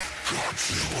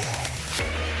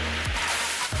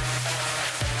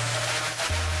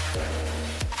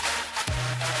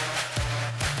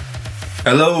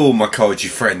Hello my KAIJU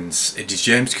friends, it is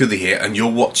James Cully here and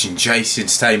you're watching JC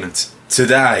Entertainment.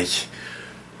 Today,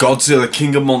 Godzilla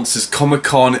King of Monsters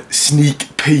Comic-Con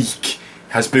sneak peek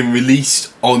has been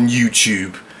released on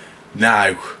YouTube.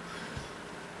 Now,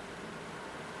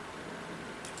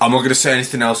 I'm not going to say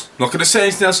anything else, because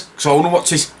I want to watch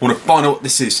this, I want to find out what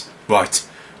this is. Right,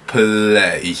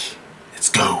 play. Let's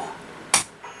go.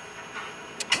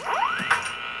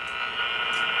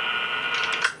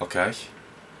 Okay.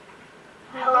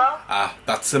 Hello?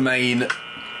 That's the main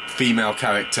female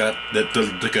character,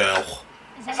 the girl.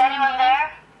 Is anyone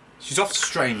there? She's off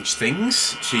Strange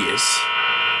Things, she is.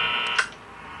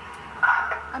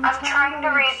 I'm trying to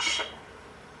reach...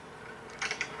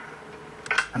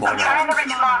 Monarch. I'm trying to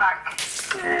reach Monarch.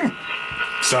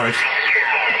 Sorry.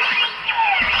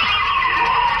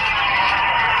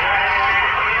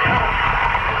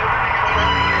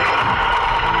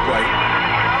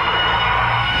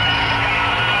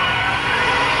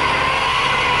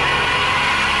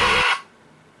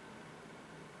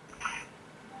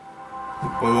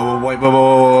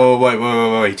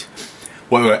 Wait.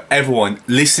 Wait, everyone,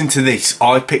 listen to this.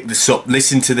 I picked this up.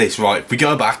 Listen to this, right? If we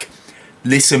go back,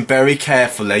 listen very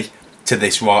carefully to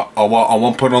this, right? I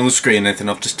won't put it on the screen or anything.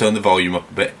 I've just turned the volume up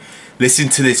a bit. Listen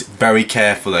to this very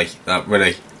carefully.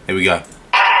 Ready? Here we go.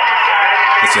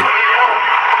 Listen.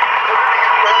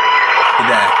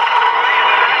 There.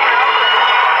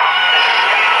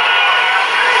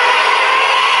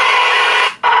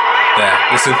 There.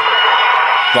 Listen.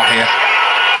 Right here.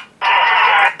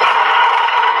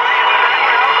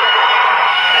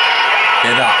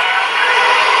 Hear that?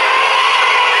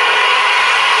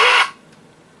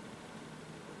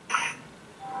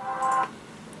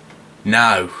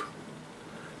 Now,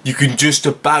 you can just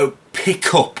about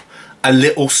pick up a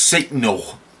little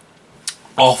signal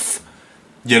off,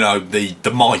 you know, the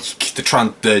mic,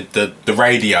 the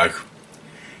radio.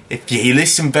 If you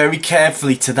listen very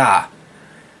carefully to that,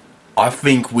 I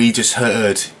think we just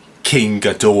heard King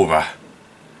Ghidorah.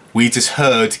 We just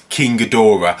heard King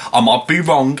Ghidorah. I might be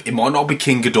wrong, it might not be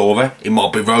King Ghidorah, it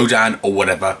might be Rodan or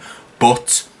whatever,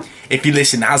 but if you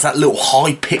listen, it has that little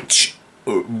high pitch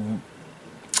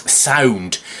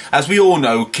sound. As we all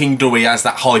know, King Ghidorah has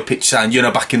that high pitch sound, you know,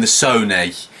 back in the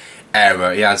Sony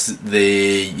era, he has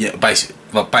the,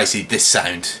 basically this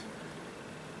sound.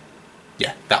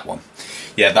 Yeah, that one.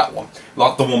 Yeah, that one.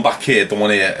 Like the one back here, the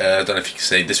one here, I don't know if you can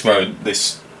see,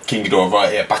 this King Ghidorah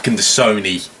right here, back in the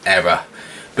Sony era.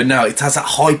 But no, it has that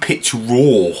high pitch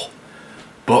roar.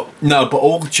 But no, but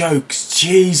all jokes,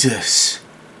 Jesus.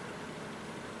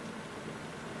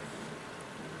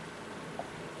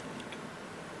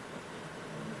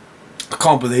 I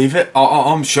can't believe it.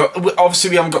 I'm sure. Obviously,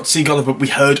 we haven't got to see Godzilla, but we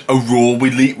heard a roar.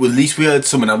 At least we heard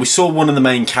something. Now we saw one of the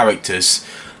main characters,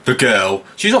 the girl.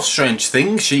 She's off Strange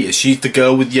Things. She is. She's the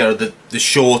girl with, you know, the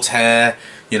short hair.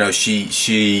 You know,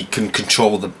 she can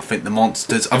control the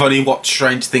monsters. I've only watched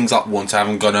Strange Things up once. I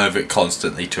haven't gone over it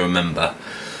constantly to remember.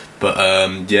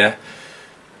 But yeah.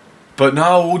 But no,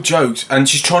 all jokes. And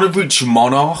she's trying to reach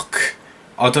Monarch.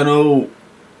 I don't know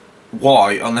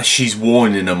why, unless she's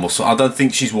warning them or something. I don't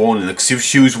think she's warning them, because if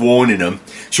she was warning them,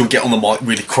 she'll get on the mic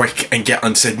really quick and get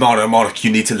and say, Monarch, you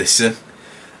need to listen.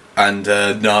 And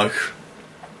no.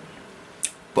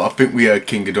 But I think we heard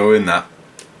King Ghidorah in that.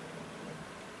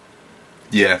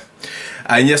 Yeah.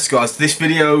 And yes guys, this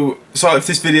video, sorry if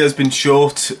this video has been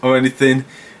short or anything.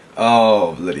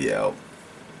 Oh bloody hell.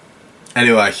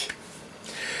 Anyway.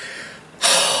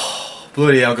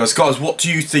 Bloody hell guys. Guys, what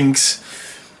do you think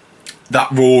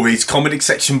that roar is? Comment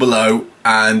section below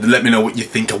and let me know what you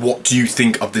think, or what do you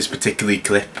think of this particular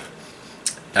clip.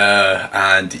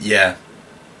 And yeah,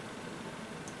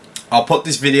 I'll put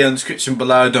this video in the description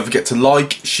below. Don't forget to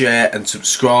like, share and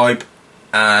subscribe,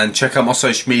 and check out my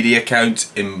social media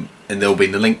account and they'll be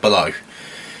in the link below.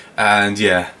 And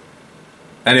yeah,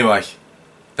 anyway,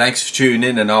 thanks for tuning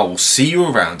in and I will see you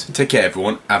around. Take care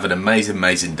everyone, have an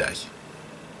amazing day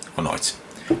or night.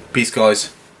 Peace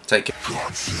guys, take care.